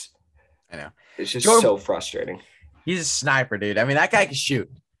serious. I know. It's just Jordan, so frustrating. he's a sniper, dude. I mean, that guy can shoot.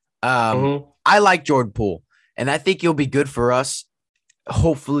 Um, Mm-hmm. I like Jordan Poole, and I think he'll be good for us.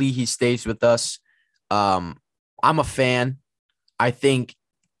 Hopefully, he stays with us. Um, I'm a fan. I think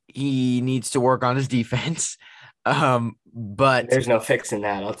he needs to work on his defense. But There's no fixing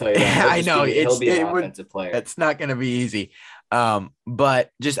that. I'll tell you that. I know He'll be an it would offensive player. it's not gonna be easy.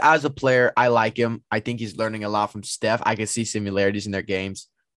 But just as a player, I like him. I think he's learning a lot from Steph. I can see similarities in their games.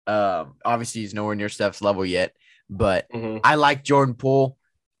 Obviously he's nowhere near Steph's level yet, but Mm-hmm. I like Jordan Poole.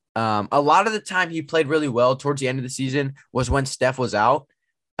 A lot of the time he played really well towards the end of the season was when Steph was out.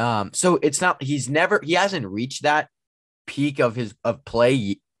 So it's not he hasn't reached that peak of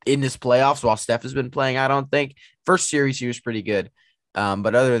play in this playoffs while Steph has been playing. I don't think first series he was pretty good.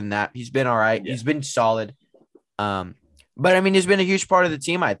 But other than that, he's been all right. Yeah. He's been solid. But I mean, he's been a huge part of the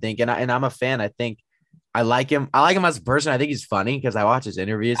team, I think, and I'm a fan. I think I like him. I like him as a person. I think he's funny because I watch his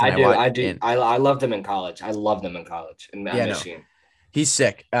interviews. And I do. I loved him in college. I loved him in college in Yeah, no. Michigan. He's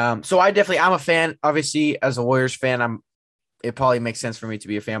sick. So I'm a fan. Obviously, as a Warriors fan, it probably makes sense for me to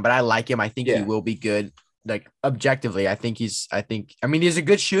be a fan, but I like him. I think he Yeah. will be good. Like objectively, I mean, he's a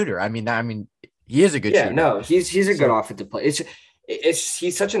good shooter. I mean, he is a good Yeah, shooter. no, he's a good So- offensive player. It's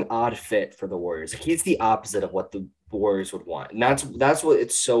he's such an odd fit for the Warriors. He's the opposite of what the Warriors would want, and that's what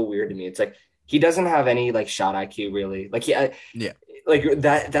it's so weird to me. It's like he doesn't have any like shot IQ really. Like Yeah. like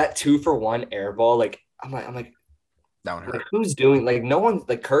that 2-for-1 air ball. Like I'm like That one hurt. who's doing like no one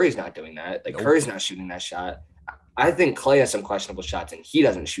like Curry's not doing that. Like Nope. Curry's not shooting that shot. I think Clay has some questionable shots and he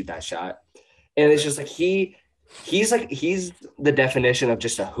doesn't shoot that shot. And it's just like he's the definition of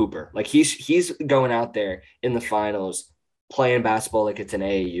just a hooper. Like he's going out there in the finals playing basketball like it's an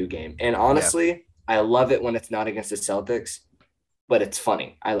AAU game. And honestly, I love it when it's not against the Celtics, but it's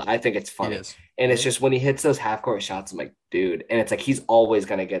funny. I think it's funny. It is. And it's just when he hits those half court shots, I'm like, dude. And it's like he's always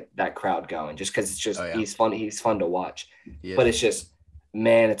gonna get that crowd going just because it's just Oh, yeah. he's fun. He's fun to watch. He is. But it's just,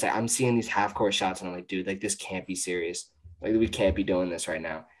 man, it's like I'm seeing these half court shots and I'm like, dude, like this can't be serious. Like we can't be doing this right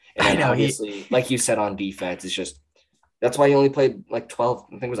now. And I then know, obviously, like you said on defense, it's just that's why he only played like 12.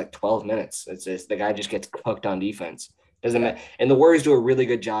 I think it was like 12 minutes. It's just the guy just gets cooked on defense. Doesn't matter. And the Warriors do a really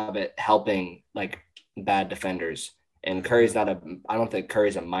good job at helping like bad defenders. And Curry's not I don't think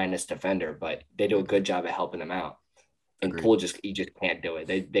Curry's a minus defender, but they do a good job at helping him out. And Agreed. Poole he just can't do it.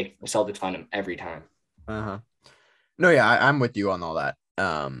 The Celtics find him every time. Uh-huh. No, yeah, I'm with you on all that.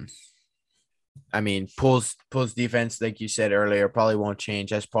 I mean, Poole's defense, like you said earlier, probably won't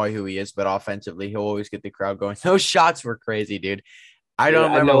change. That's probably who he is, but offensively, he'll always get the crowd going. Those shots were crazy, dude. I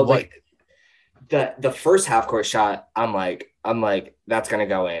don't remember what. Like the first half court shot. I'm like that's gonna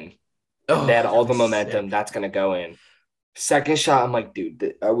go in. Oh, They had all that the was momentum. sick. That's gonna go in. Second shot, I'm like,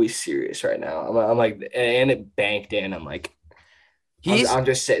 dude, are we serious right now? I'm like, and it banked in. I'm like, I'm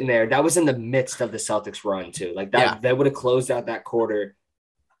just sitting there. That was in the midst of the Celtics run too. Like that, Yeah. they would have closed out that quarter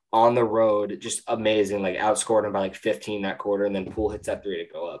on the road. Just amazing. Like outscored them by like 15 that quarter, and then Poole hits that three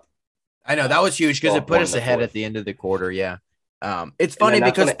to go up. I know that was huge because it put Won us the ahead fourth. at the end of the quarter. Yeah. It's And funny then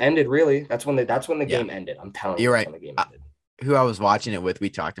that's because when it ended. Really, that's when the Yeah. game ended. I'm telling you, You're that's right. when the game ended. who I was watching it with, we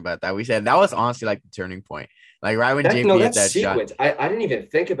talked about that. We said that was honestly like the turning point. Like right when That, JP no, hit that that shot. sequence. I didn't even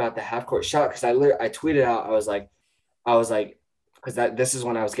think about the half court shot because I tweeted out. I was like, because this is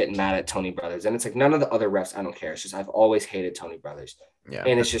when I was getting mad at Tony Brothers, and it's like none of the other refs. I don't care. It's just I've always hated Tony Brothers, Yeah,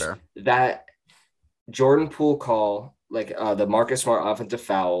 and it's that's just fair. that Jordan Poole call, like the Marcus Smart offensive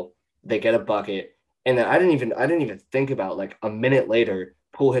foul. They get a bucket, and then I didn't even think about like a minute later,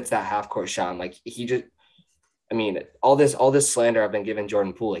 Poole hits that half court shot. I'm like he just. I mean, all this slander I've been giving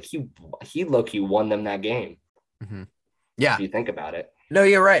Jordan Poole, like he low-key won them that game. Mm-hmm. Yeah. If you think about it. No,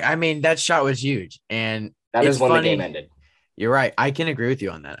 you're right. I mean, that shot was huge. And That it's is when funny. the game ended. You're right. I can agree with you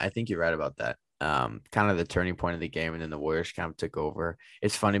on that. I think you're right about that. Kind of the turning point of the game, and then the Warriors kind of took over.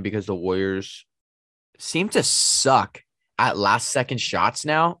 It's funny because the Warriors seem to suck at last second shots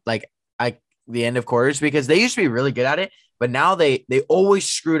now, like the end of quarters, because they used to be really good at it, but now they always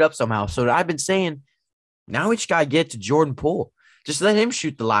screwed up somehow. So I've been saying now we just gotta get to Jordan Poole. Just let him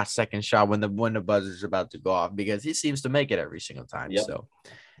shoot the last second shot when the buzzer's about to go off, because he seems to make it every single time. Yep. So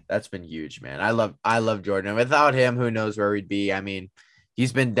that's been huge, man. I love Jordan. And without him, who knows where we'd be? I mean,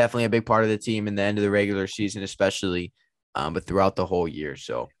 he's been definitely a big part of the team in the end of the regular season, especially, but throughout the whole year.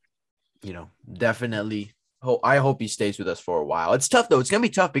 So, definitely I hope he stays with us for a while. It's tough, though. It's going to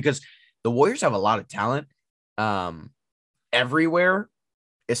be tough because the Warriors have a lot of talent everywhere,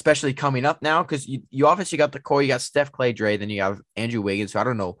 especially coming up now, because you obviously got the core. You got Steph, Clay, Dre, then you have Andrew Wiggins. So I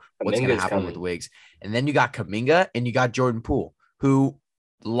don't know what's going to happen with Wiggs. And then you got Kuminga and you got Jordan Poole, who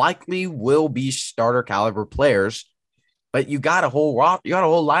likely will be starter caliber players, but you got a whole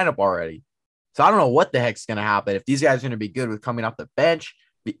lineup already. So I don't know what the heck's going to happen. If these guys are going to be good with coming off the bench,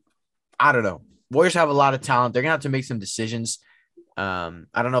 I don't know. Warriors have a lot of talent. They're going to have to make some decisions. I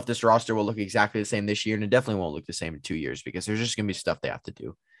don't know if this roster will look exactly the same this year, and it definitely won't look the same in 2 years because there's just going to be stuff they have to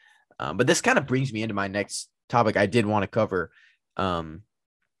do. But this kind of brings me into my next topic I did want to cover,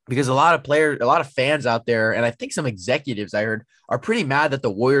 because a lot of fans out there, and I think some executives I heard are pretty mad that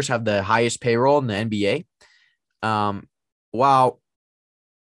the Warriors have the highest payroll in the NBA. While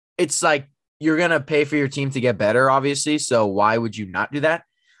it's like you're going to pay for your team to get better, obviously, so why would you not do that?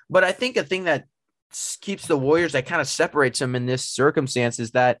 But I think a thing that keeps the Warriors, that kind of separates them in this circumstance,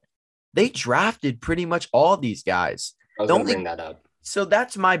 is that they drafted pretty much all these guys. I was going to bring that up. So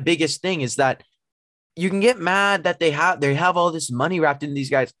that's my biggest thing, is that you can get mad that they have all this money wrapped in these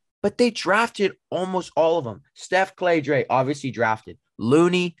guys, but they drafted almost all of them. Steph, Clay, Dre, obviously drafted.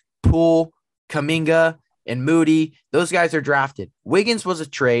 Looney, Poole, Kuminga, and Moody, those guys are drafted. Wiggins was a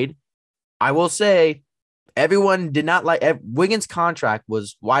trade. I will say, everyone did not like Wiggins' contract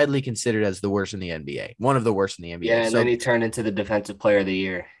was widely considered as the worst in the NBA, one of the worst in the NBA. Yeah, and then he turned into the defensive player of the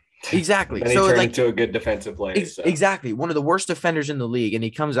year. Exactly. Then he turned into a good defensive player. Exactly. One of the worst defenders in the league, and he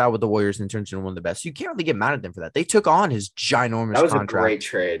comes out with the Warriors and turns into one of the best. You can't really get mad at them for that. They took on his ginormous contract. That was a great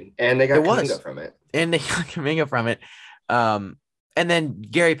trade, and they got Kuminga from it. And then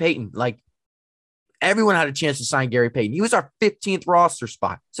Gary Payton, everyone had a chance to sign Gary Payton. He was our 15th roster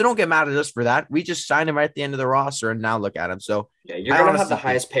spot. So don't get mad at us for that. We just signed him right at the end of the roster, and now look at him. So yeah, you're going to have the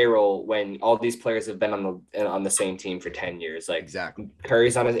highest payroll when all these players have been on the same team for 10 years. Exactly.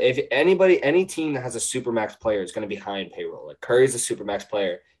 Curry's on it. If any team that has a supermax player is going to be high in payroll. Like Curry's a supermax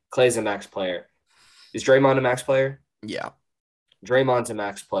player. Clay's a max player. Is Draymond a max player? Yeah. Draymond's a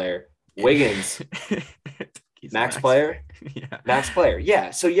max player. Wiggins, max player? Yeah. Max player. Yeah.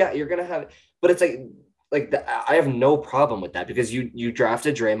 So yeah, you're going to have. But it's I have no problem with that because you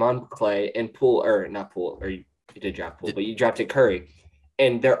drafted Draymond, Clay, and Poole, or not Poole, or you did draft Poole, but you drafted Curry,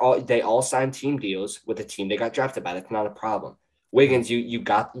 and they all signed team deals with the team they got drafted by. That's not a problem. Wiggins, you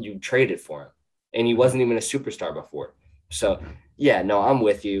traded for him, and he wasn't even a superstar before. So yeah, no, I'm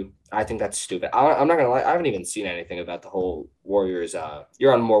with you. I think that's stupid. I'm not gonna lie, I haven't even seen anything about the whole Warriors.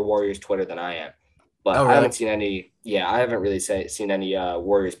 You're on more Warriors Twitter than I am. But really? I haven't seen any. Yeah, I haven't really seen any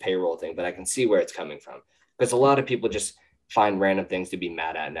Warriors payroll thing, but I can see where it's coming from because a lot of people just find random things to be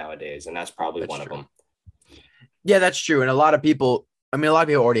mad at nowadays, and that's probably one of them. Yeah, that's true. And a lot of people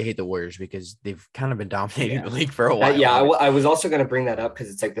already hate the Warriors because they've kind of been dominating the league for a while. I was also going to bring that up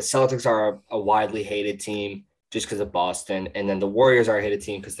because it's like the Celtics are a widely hated team just because of Boston, and then the Warriors are a hated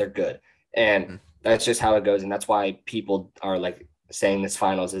team because they're good, and that's just how it goes, and that's why people are saying this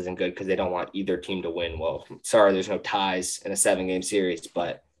finals isn't good because they don't want either team to win. Well, sorry, there's no ties in a 7-game series,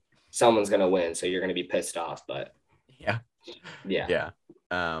 but someone's going to win. So you're going to be pissed off, but yeah.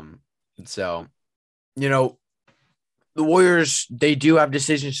 So, the Warriors, they do have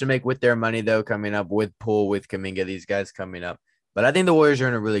decisions to make with their money though, coming up with Poole, with Kuminga, these guys coming up, but I think the Warriors are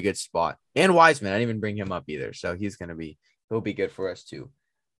in a really good spot, and Wiseman, I didn't even bring him up either. So he'll be good for us too.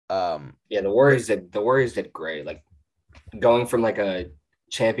 The Warriors did great. Going from a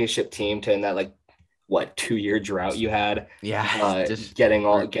championship team to in that 2-year drought you had. Yeah. Getting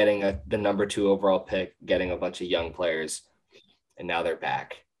the number 2 overall pick, getting a bunch of young players, and now they're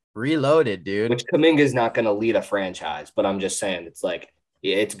back. Reloaded, dude. Which Kuminga is not going to lead a franchise, but I'm just saying it's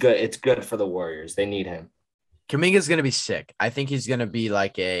good. It's good for the Warriors. They need him. Kuminga's going to be sick. I think he's going to be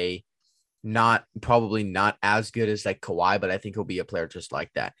probably not as good as Kawhi, but I think he'll be a player just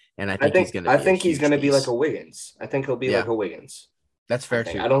like that. And I think he's going to be like a Wiggins. I think he'll be like a Wiggins. That's fair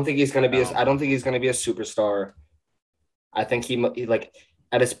too. I don't think he's going to be. I don't think he's going to be a superstar. I think he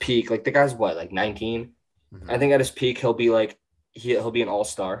at his peak, the guy's 19. Mm-hmm. I think at his peak he'll be he'll be an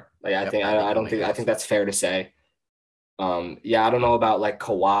all-star. I think that's fair to say. I don't know about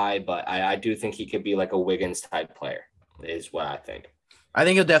Kawhi, but I do think he could be a Wiggins type player. Is what I think. I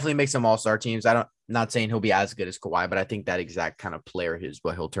think he'll definitely make some all-star teams. Not saying he'll be as good as Kawhi, but I think that exact kind of player is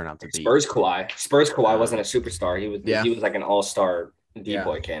what he'll turn out to be. Spurs Kawhi wasn't a superstar. He was an all-star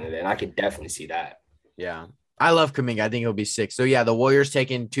D-boy candidate, and I could definitely see that. Yeah. I love Kuminga. I think he'll be sick. So, yeah, the Warriors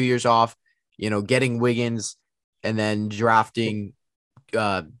taking 2 years off, getting Wiggins and then drafting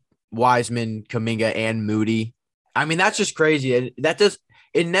Wiseman, Kuminga, and Moody. I mean, that's just crazy. And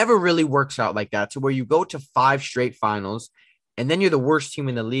it never really works out like that, to where you go to 5 straight finals and then you're the worst team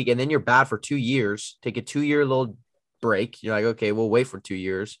in the league and then you're bad for 2 years, take a 2-year little break. You're like, okay, we'll wait for 2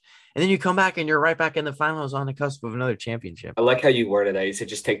 years. And then you come back and you're right back in the finals on the cusp of another championship. I like how you worded that. You said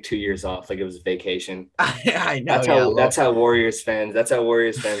just take 2 years off, like it was vacation. I know. That's how Warriors fans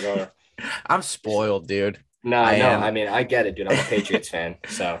are. I'm spoiled, dude. No, I mean, I get it, dude. I'm a Patriots fan.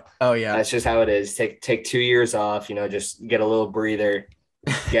 So that's just how it is. Take 2 years off, just get a little breather,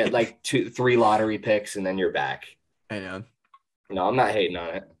 get like 2-3 lottery picks, and then you're back. I know. No, I'm not hating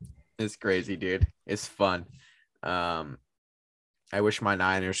on it. It's crazy, dude. It's fun. I wish my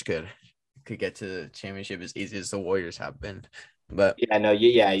Niners could get to the championship as easy as the Warriors have been. But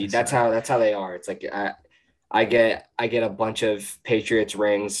that's how they are. It's like I get a bunch of Patriots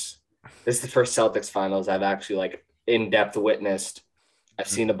rings. This is the first Celtics finals I've actually like in-depth witnessed. I've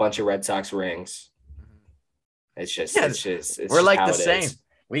seen a bunch of Red Sox rings. It's just we're like the same.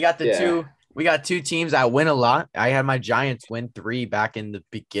 We got we got 2 teams that win a lot. I had my Giants win 3 back in the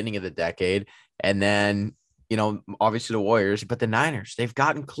beginning of the decade. And then, obviously the Warriors, but the Niners, they've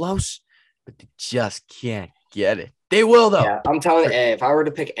gotten close, but they just can't get it. They will, though. Yeah, I'm telling you, if I were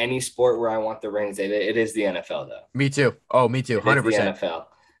to pick any sport where I want the rings, it is the NFL, though. Me too. Oh, me too. 100%. The NFL.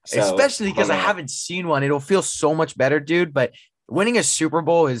 So, especially because I haven't seen one. It'll feel so much better, dude. But winning a Super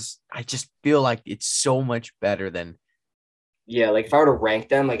Bowl I just feel like it's so much better than. Yeah, like if I were to rank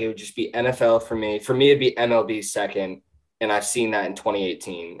them, like it would just be NFL for me. For me, it'd be MLB second. And I've seen that in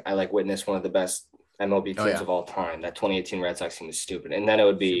 2018. I witnessed one of the best MLB teams of all time. That 2018 Red Sox team is stupid. And then it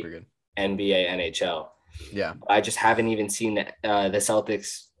would be NBA, NHL. Yeah. I just haven't even seen the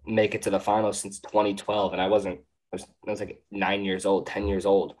Celtics make it to the finals since 2012. And I was like 9 years old, 10 years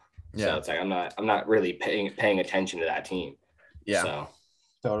old. Yeah. So it's like I'm not really paying attention to that team. Yeah. So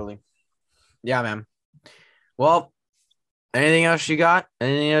totally. Yeah, man. Well, anything else you got?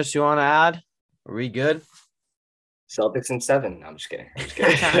 Anything else you want to add? Are we good? Celtics in 7. No, I'm just kidding.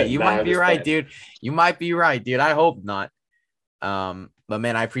 You might be right, dude. You might be right, dude. I hope not. But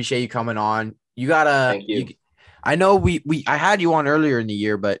man, I appreciate you coming on. You gotta. Thank you. I know I had you on earlier in the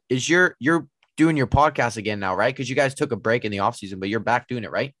year, but you're doing your podcast again now, right? Because you guys took a break in the offseason, but you're back doing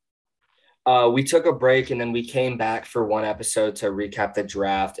it, right? We took a break and then we came back for one episode to recap the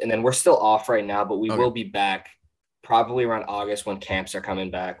draft. And then we're still off right now, but we will be back probably around August when camps are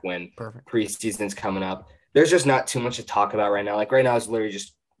coming back, when preseason's coming up. There's just not too much to talk about right now. Like right now, it's literally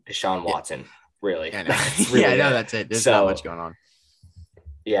just Deshaun Watson, really. I know. I know that's it. There's not much going on.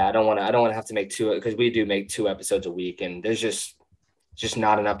 Yeah, I don't want to have to make 2, because we do make 2 episodes a week, and there's just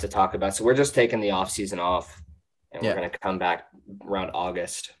not enough to talk about. So we're just taking the off season off, and we're gonna come back around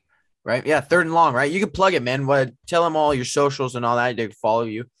August. Right? Yeah, 3rd and Long, right? You can plug it, man. Tell them all your socials and all that. They can follow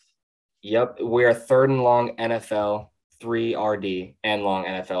you. Yep, we're 3rd and Long NFL, 3RD and Long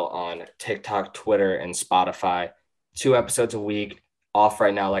NFL on TikTok, Twitter, and Spotify. 2 episodes a week, off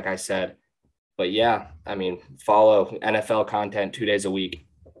right now, like I said. But yeah, I mean, follow NFL content 2 days a week.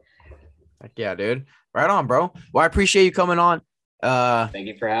 Heck yeah, dude. Right on, bro. Well, I appreciate you coming on. Thank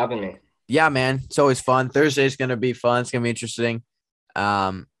you for having me. Yeah, man. It's always fun. Thursday's going to be fun. It's going to be interesting.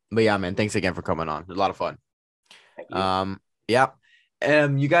 But yeah, man, thanks again for coming on. It was a lot of fun. Thank you. Yeah.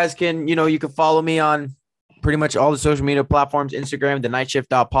 You guys can, you can follow me on pretty much all the social media platforms: Instagram,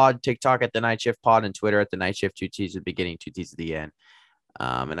 thenightshift.pod, TikTok at the Night Shift Pod, and Twitter at the Night Shift, 2 T's at the beginning, 2 T's at the end.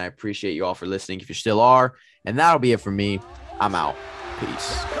 And I appreciate you all for listening if you still are. And that'll be it for me. I'm out.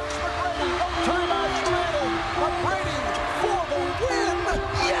 Peace.